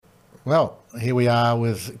Well, here we are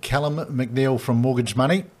with Calum McNeil from Mortgage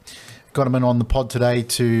Money. Got him in on the pod today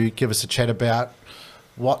to give us a chat about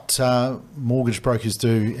what mortgage brokers do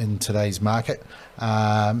in today's market.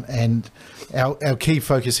 And our key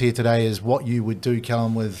focus here today is what you would do,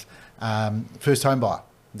 Calum, with first home buyer.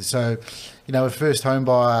 So, you know, a first home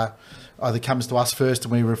buyer either comes to us first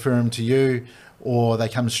and we refer them to you, or they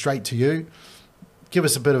come straight to you. Give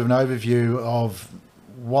us a bit of an overview of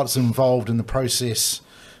what's involved in the process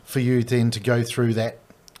for you then to go through that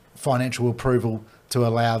financial approval to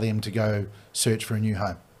allow them to go search for a new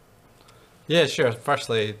home. Yeah, sure.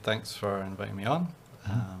 Firstly, thanks for inviting me on.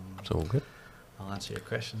 It's all good. I'll answer your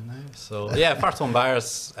question now. So yeah, first home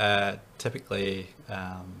buyers, typically,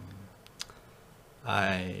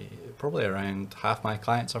 probably around half my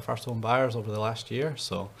clients are first home buyers over the last year.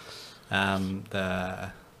 So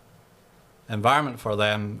the environment for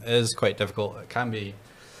them is quite difficult. It can be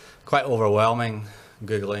quite overwhelming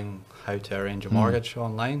Googling how to arrange a mortgage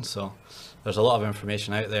online. So there's a lot of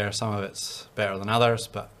information out there. Some of it's better than others,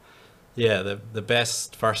 but yeah, the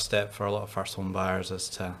best first step for a lot of first home buyers is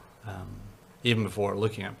to, even before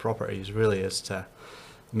looking at properties, really is to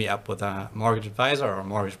meet up with a mortgage advisor or a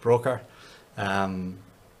mortgage broker. And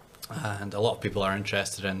a lot of people are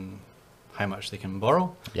interested in how much they can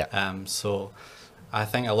borrow. Yeah. So I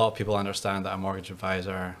think a lot of people understand that a mortgage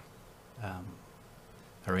advisor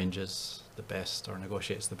arranges the best or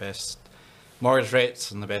negotiates the best mortgage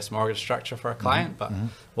rates and the best mortgage structure for a client. But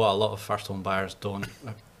what a lot of first home buyers don't,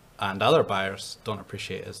 and other buyers don't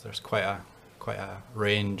appreciate, is there's quite a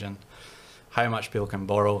range in how much people can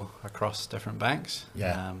borrow across different banks.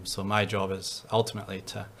 Yeah. So my job is ultimately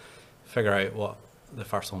to figure out what the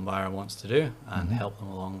first home buyer wants to do and help them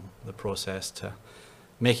along the process to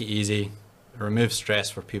make it easy, remove stress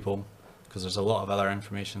for people, because there's a lot of other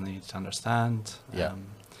information they need to understand. Yeah.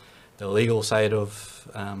 The legal side of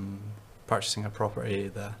purchasing a property,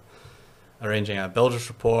 the arranging a builder's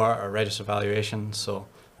report or register valuation. So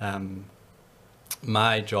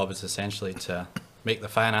my job is essentially to make the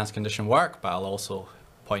finance condition work, but I'll also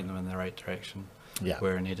point them in the right direction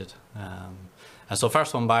where needed. And so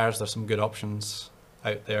first home buyers, there's some good options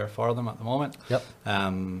out there for them at the moment. Yep.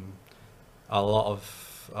 A lot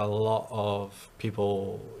of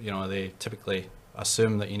people, you know, they typically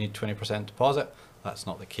assume that you need 20% deposit. That's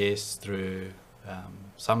not the case through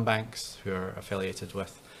some banks who are affiliated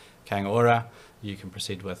with Kangora. You can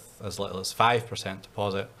proceed with as little as 5%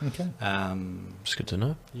 deposit. Okay. It's good to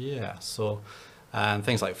know. Yeah. So, and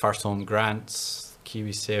things like first home grants,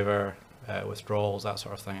 KiwiSaver, withdrawals, that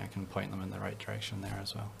sort of thing, I can point them in the right direction there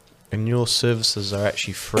as well. And your services are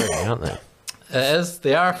actually free, aren't they? It is.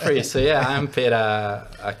 They are free. So yeah, I'm paid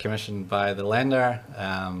a commission by the lender,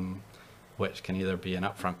 which can either be an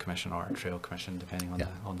upfront commission or a trail commission, depending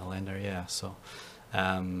on the lender. Yeah. So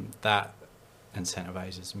that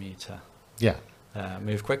incentivizes me to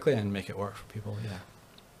move quickly and make it work for people. Yeah.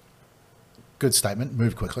 Good statement.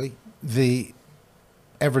 Move quickly. The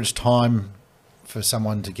average time for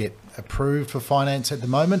someone to get approved for finance at the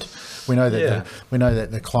moment, we know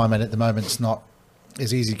that the climate at the moment is not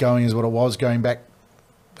as easygoing as what it was going back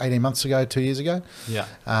 18 months ago, 2 years ago. Yeah.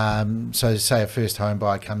 So say a first home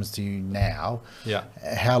buyer comes to you now,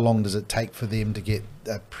 how long does it take for them to get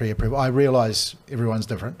a pre-approval? I realise everyone's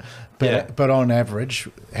different, but on average,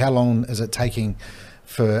 how long is it taking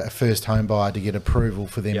for a first home buyer to get approval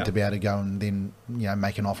for them to be able to go and then, you know,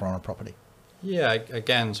 make an offer on a property? Yeah,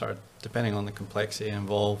 again, sort of depending on the complexity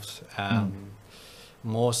involved,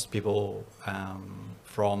 most people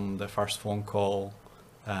from the first phone call,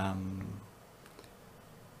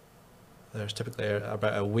 there's typically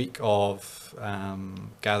about a week of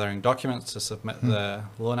gathering documents to submit the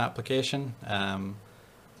loan application.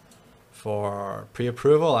 For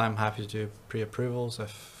pre-approval, I'm happy to do pre-approvals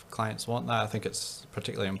if clients want that. I think it's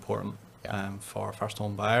particularly important for first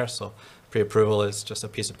home buyers. So pre-approval is just a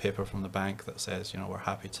piece of paper from the bank that says, you know, we're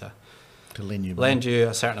happy to lend you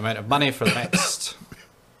a certain amount of money for the next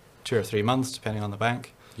 2 or 3 months, depending on the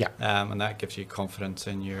bank. Yeah. And that gives you confidence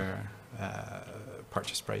in your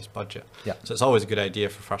purchase price budget. Yeah. So it's always a good idea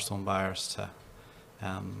for first home buyers to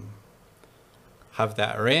have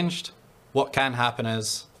that arranged. What can happen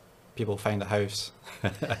is people find a house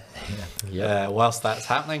whilst that's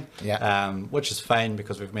happening, which is fine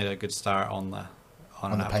because we've made a good start on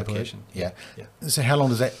an application. Yeah. So how long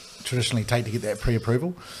does that traditionally take to get that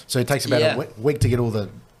pre-approval? So it takes about a week to get all the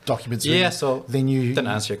documents ready. Yeah, so then you didn't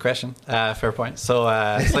answer your question. Fair point. So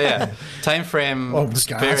yeah, time frame. Well, I'm just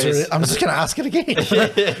going to answer it. I'm just going to ask it again.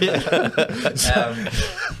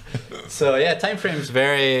 So yeah, time frames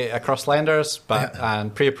vary across lenders, but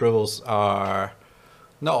and pre-approvals are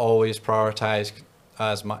not always prioritized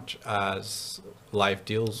as much as live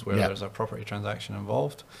deals where Yeah. there's a property transaction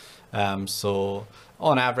involved. So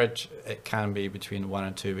on average, it can be between 1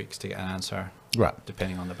 and 2 weeks to get an answer, Right.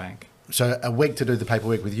 depending on the bank. So a week to do the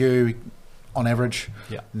paperwork with you, on average.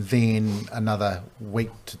 Yeah. Then another week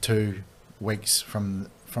to 2 weeks from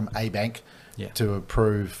a bank Yeah. to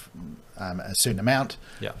approve a certain amount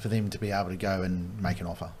Yeah. for them to be able to go and make an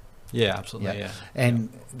offer. Yeah, absolutely. Yeah. And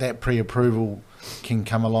that pre-approval can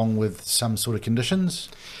come along with some sort of conditions.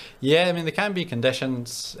 Yeah, I mean, there can be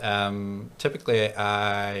conditions. Typically,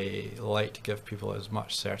 I like to give people as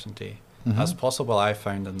much certainty as possible. I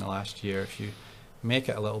found in the last year, if you make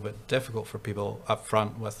it a little bit difficult for people up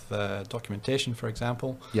front with documentation, for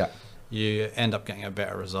example, Yeah. you end up getting a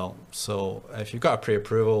better result. So if you've got a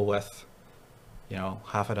pre-approval with,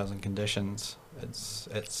 half a dozen conditions, it's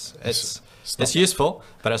useful,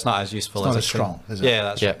 but it's not as useful It's not as as strong, is it? Yeah,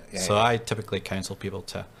 that's Yeah. right. Yeah, So yeah. I typically counsel people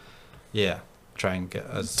to, try and get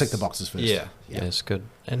as Tick the boxes first. Yeah, Yeah, it's good.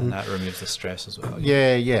 and And that removes the stress as well.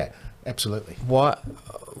 Yeah, absolutely.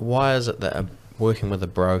 why is it that working with a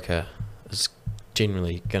broker is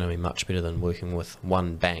generally going to be much better than working with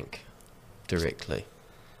one bank directly?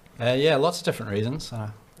 Lots of different reasons.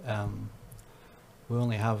 We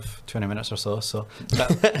only have 20 minutes or so,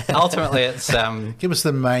 but ultimately it's Give us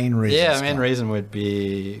the main reasons. the main reason would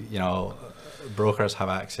be brokers have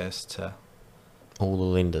access to All the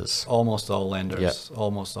lenders. almost all lenders,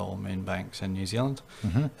 almost all main banks in New Zealand.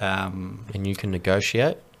 And you can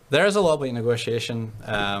negotiate? There is a little bit of negotiation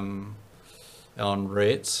on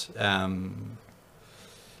rates,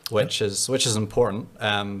 which is important,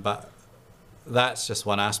 but that's just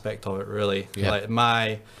one aspect of it, really. Yeah. Like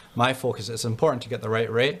my focus, it's important to get the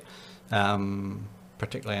right rate,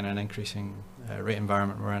 particularly in an increasing rate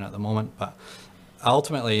environment we're in at the moment. But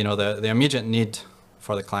ultimately, the immediate need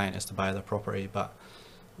for the client is to buy the property, but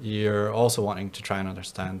you're also wanting to try and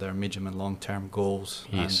understand their medium and long-term goals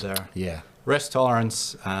Yes. and their Yeah. risk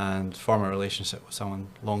tolerance and form a relationship with someone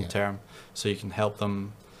long-term, so you can help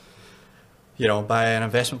them, buy an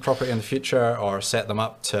investment property in the future, or set them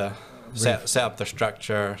up to set up their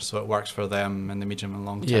structure so it works for them in the medium and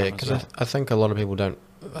long term. Yeah, as because well. I think a lot of people don't.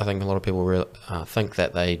 I think a lot of people think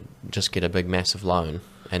that they just get a big, massive loan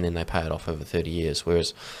and then they pay it off over 30 years.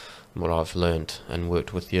 Whereas what I've learned and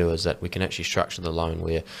worked with you is that we can actually structure the loan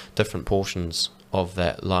where different portions of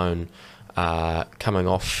that loan are coming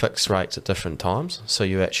off fixed rates at different times. So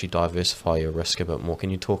you actually diversify your risk a bit more. Can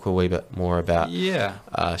you talk a wee bit more about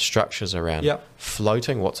structures around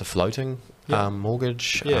floating? What's a floating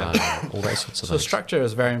mortgage? All those sorts of So things. structure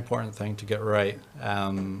is a very important thing to get right.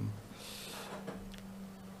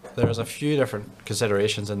 There's a few different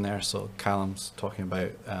considerations in there. So Calum's talking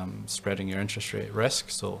about spreading your interest rate risk,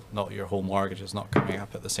 so not your whole mortgage is not coming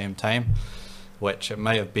up at the same time, which it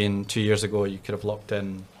might have been 2 years ago. You could have locked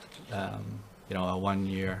in a 1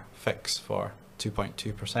 year fix for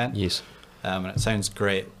 2.2%. Yes. And it sounds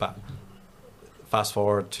great, but fast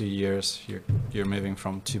forward 2 years, you're moving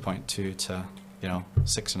from 2.2 to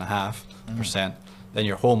 6.5%. Then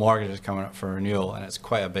your whole mortgage is coming up for renewal, and it's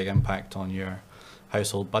quite a big impact on your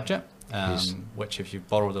household budget, which if you've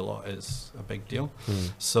borrowed a lot is a big deal.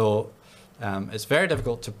 So it's very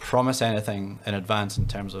difficult to promise anything in advance in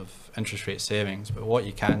terms of interest rate savings, but what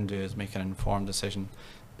you can do is make an informed decision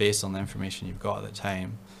based on the information you've got at the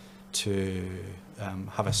time to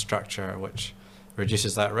have a structure which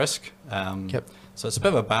reduces that risk. So it's a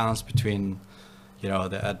bit of a balance between the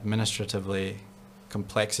administratively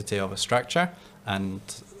complexity of a structure and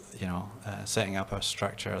setting up a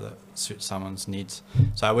structure that suits someone's needs.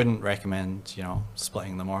 So I wouldn't recommend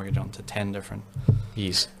splitting the mortgage onto 10 different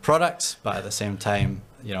products, but at the same time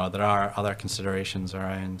there are other considerations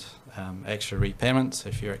around extra repayments.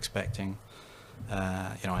 If you're expecting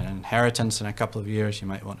an inheritance in a couple of years, you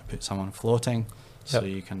might want to put someone floating so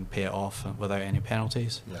you can pay it off without any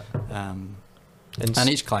penalties. And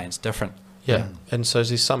each client's different. And so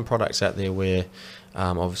there's some products out there where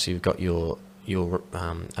obviously you've got your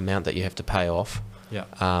amount that you have to pay off.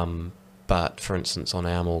 But for instance, on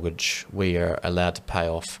our mortgage, we are allowed to pay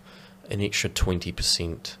off an extra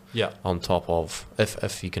 20% on top of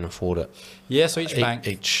if you can afford it. So each bank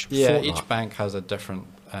each bank has a different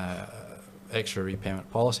extra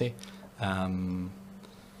repayment policy.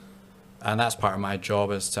 And that's part of my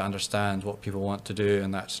job, is to understand what people want to do,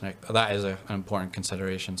 and that is an important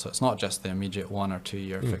consideration. So it's not just the immediate 1 or 2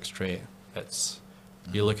 year fixed rate. It's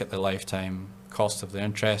you look at the lifetime cost of the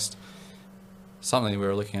interest. Something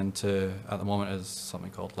we're looking into at the moment is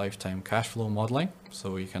something called lifetime cash flow modelling.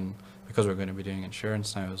 So we can, because we're going to be doing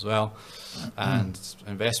insurance now as well, and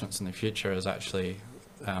investments in the future, is actually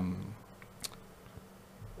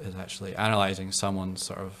is actually analysing someone's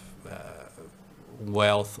sort of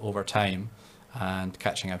wealth over time and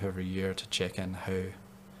catching up every year to check in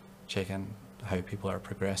how people are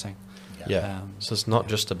progressing. Yeah. So it's not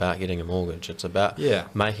just about getting a mortgage, it's about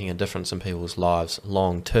making a difference in people's lives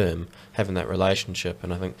long term, having that relationship.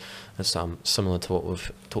 And I think it's similar to what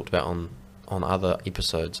we've talked about on other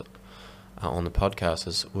episodes on the podcast,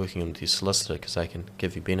 is working in with your solicitor because they can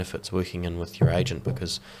give you benefits, working in with your agent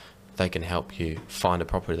because they can help you find a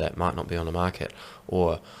property that might not be on the market,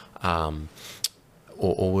 or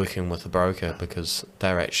working with a broker because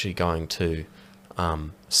they're actually going to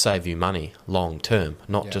save you money long term,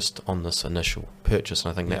 not just on this initial purchase.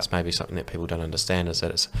 And I think that's maybe something that people don't understand, is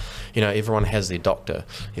that it's, everyone has their doctor,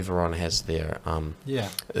 everyone has their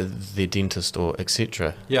dentist or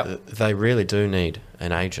etc. They really do need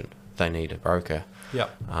an agent. They need a broker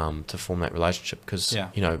to form that relationship, because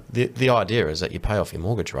the idea is that you pay off your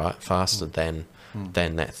mortgage faster than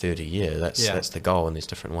that 30 year. That's the goal, and there's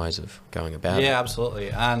different ways of going about it. Yeah, absolutely.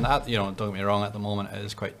 And don't get me wrong, at the moment it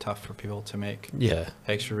is quite tough for people to make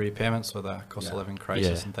extra repayments with a cost of living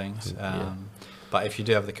crisis and things. But if you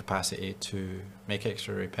do have the capacity to make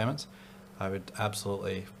extra repayments, I would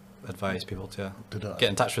absolutely advise people to get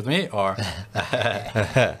in touch with me, or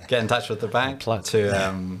get in touch with the bank to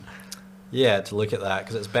look at that,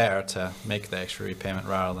 because it's better to make the extra repayment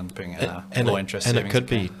rather than putting it in a low interest savings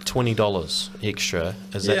account. And it could be $20 extra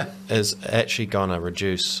is actually going to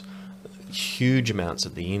reduce huge amounts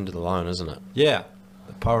at the end of the loan, isn't it? Yeah,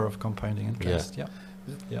 the power of compounding interest. Yeah.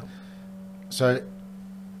 So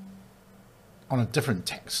on a different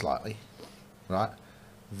tack slightly, right,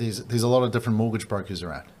 there's a lot of different mortgage brokers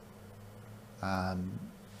around.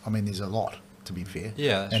 There's a lot, to be fair.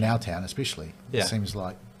 Yeah, in our town especially. It seems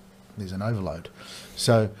like there's an overload.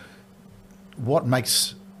 So what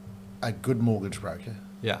makes a good mortgage broker?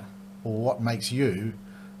 Or what makes you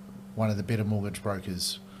one of the better mortgage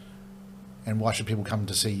brokers, and why should people come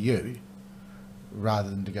to see you rather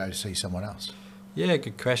than to go see someone else? Yeah,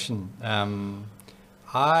 good question.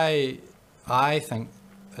 I think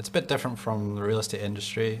it's a bit different from the real estate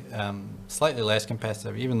industry, slightly less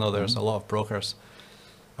competitive, even though there's a lot of brokers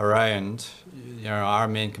around. Our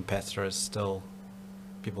main competitor is still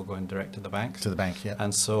people going direct to the banks.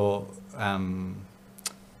 And so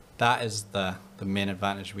that is the main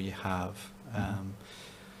advantage we have.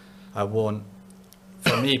 For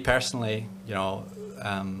me personally,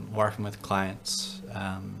 working with clients,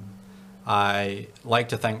 I like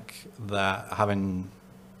to think that, having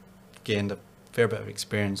gained a fair bit of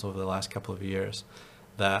experience over the last couple of years,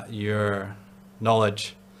 that your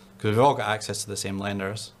knowledge, because we've all got access to the same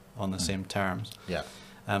lenders on the same terms.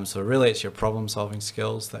 So really it's your problem solving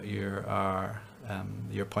skills that are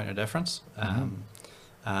your point of difference,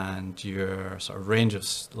 and your sort of range of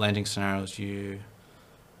lending scenarios you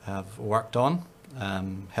have worked on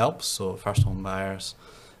helps. So first home buyers,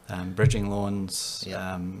 bridging loans,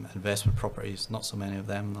 investment properties, not so many of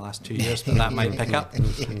them in the last 2 years, but that might pick up.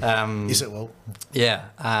 Yes, it will. Yeah,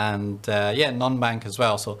 and non-bank as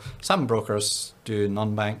well. So some brokers do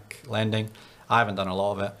non-bank lending. I haven't done a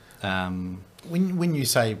lot of it. When you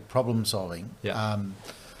say problem solving,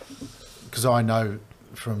 because I know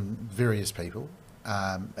from various people,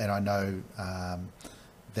 and I know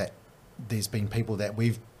that there's been people that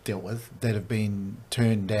we've dealt with that have been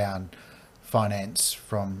turned down finance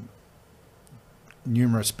from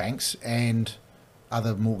numerous banks and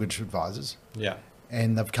other mortgage advisors.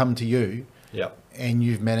 And they've come to you, and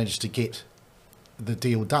you've managed to get the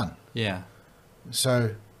deal done.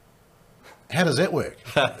 So how does that work?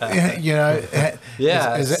 Is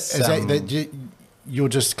that you're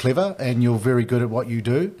just clever and you're very good at what you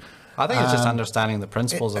do? I think it's just understanding the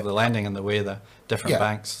principles of the lending and the way the different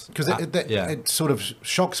banks. Because it sort of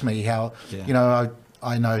shocks me how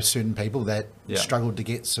I know certain people that struggled to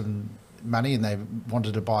get some money, and they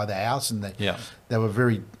wanted to buy the house, and they were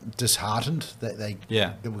very disheartened that they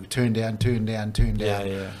were turned down.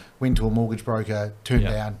 Went to a mortgage broker, turned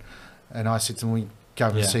down, and I said to them, "We go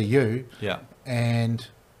and see you." And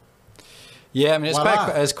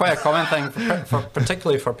it's quite a common thing, for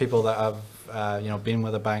particularly for people that have been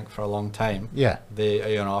with a bank for a long time.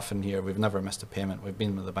 They often hear, "We've never missed a payment. We've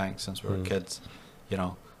been with the bank since we were kids,"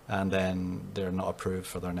 and then they're not approved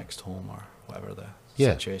for their next home or whatever the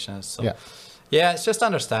situation is. So it's just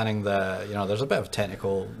understanding there's a bit of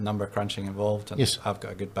technical number crunching involved, and I've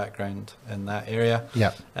got a good background in that area.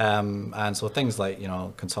 And so things like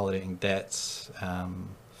consolidating debts,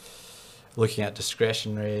 looking at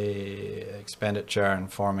discretionary expenditure,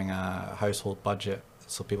 and forming a household budget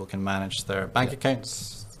so people can manage their bank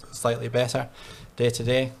accounts slightly better day to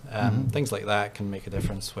day. Things like that can make a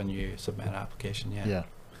difference when you submit an application.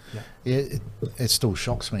 it still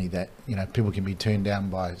shocks me that people can be turned down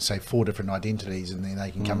by say 4 different identities, and then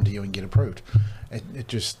they can come to you and get approved. It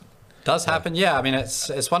just does happen. Yeah, I mean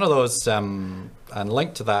it's one of those, and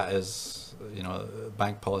linked to that is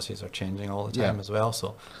bank policies are changing all the time as well.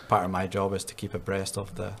 So part of my job is to keep abreast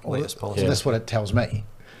of the latest policies. So that's what it tells me,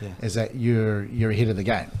 is that you're ahead of the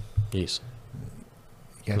game. Yes.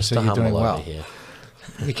 Yeah, so you're doing well. Here.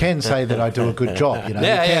 You can say that I do a good job. You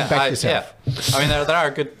can back yourself. I mean,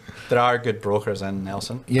 there are good brokers in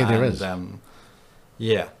Nelson. Yeah, there is.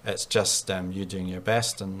 It's just you doing your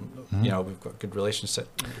best, and we've got good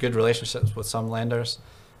relationships with some lenders,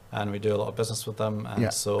 and we do a lot of business with them,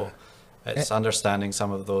 and so it's understanding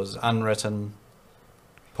some of those unwritten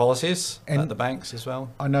policies at the banks as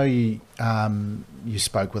well. I know you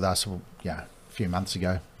spoke with us a few months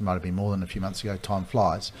ago, might have been more than a few months ago, time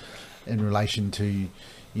flies, in relation to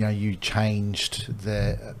you changed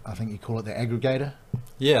I think you call it the aggregator.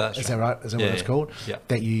 Yeah, that's right. Is that right? Is that what it's called? Yeah.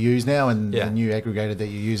 That you use now, and the new aggregator that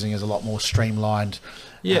you're using is a lot more streamlined.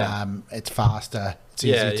 Yeah. It's faster. It's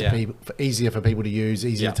easier for people to use,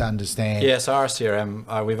 easier to understand. Yes, our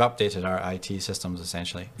CRM, we've updated our IT systems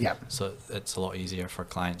essentially. Yeah. So it's a lot easier for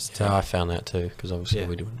clients to... Yeah, I found that too, because obviously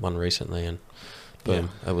we did one recently, and boom,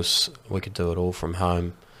 we could do it all from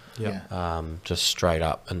home. Yeah. Just straight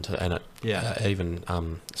up and it even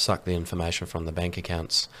suck the information from the bank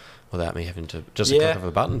accounts without me having to just a click of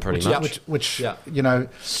a button, pretty much. Which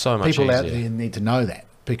so much people easier. out there need to know that,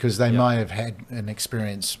 because they may have had an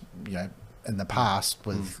experience, in the past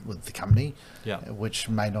with the company, which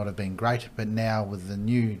may not have been great, but now with the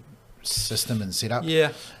new system and setup,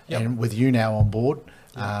 and with you now on board,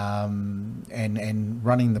 and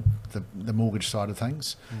running the mortgage side of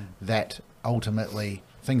things, that ultimately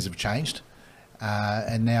things have changed,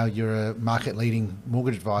 and now you're a market leading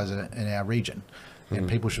mortgage advisor in our region, and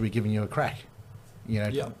people should be giving you a crack.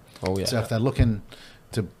 So if they're looking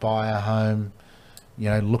to buy a home,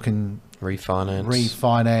 looking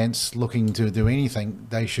refinance, looking to do anything,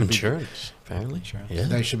 they should insurance, apparently. Yeah.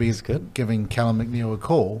 They should be giving Calum McNeil a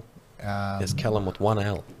call. It's Calum with 1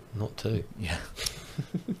 L, not 2. Yeah.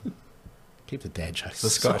 Keep the dad jokes.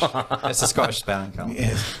 It's the Scottish spelling, Calum.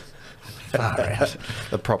 Yes. Far out.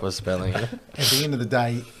 The proper spelling. At the end of the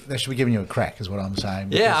day, they should be giving you a crack, is what I'm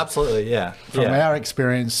saying. Yeah, absolutely. Yeah. From our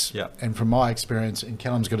experience, and from my experience, and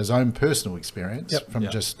Calum's got his own personal experience from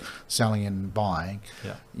just selling and buying.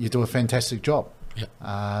 You do a fantastic job.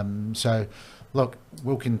 So, look,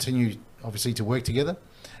 we'll continue obviously to work together.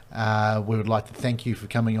 We would like to thank you for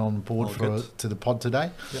coming on board to the pod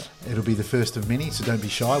today. It'll be the first of many, so don't be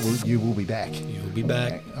shy. You will be back. You'll be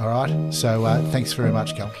back. All right. So thanks very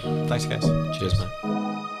much, Cal. Thanks, guys. Cheers,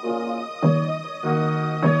 mate.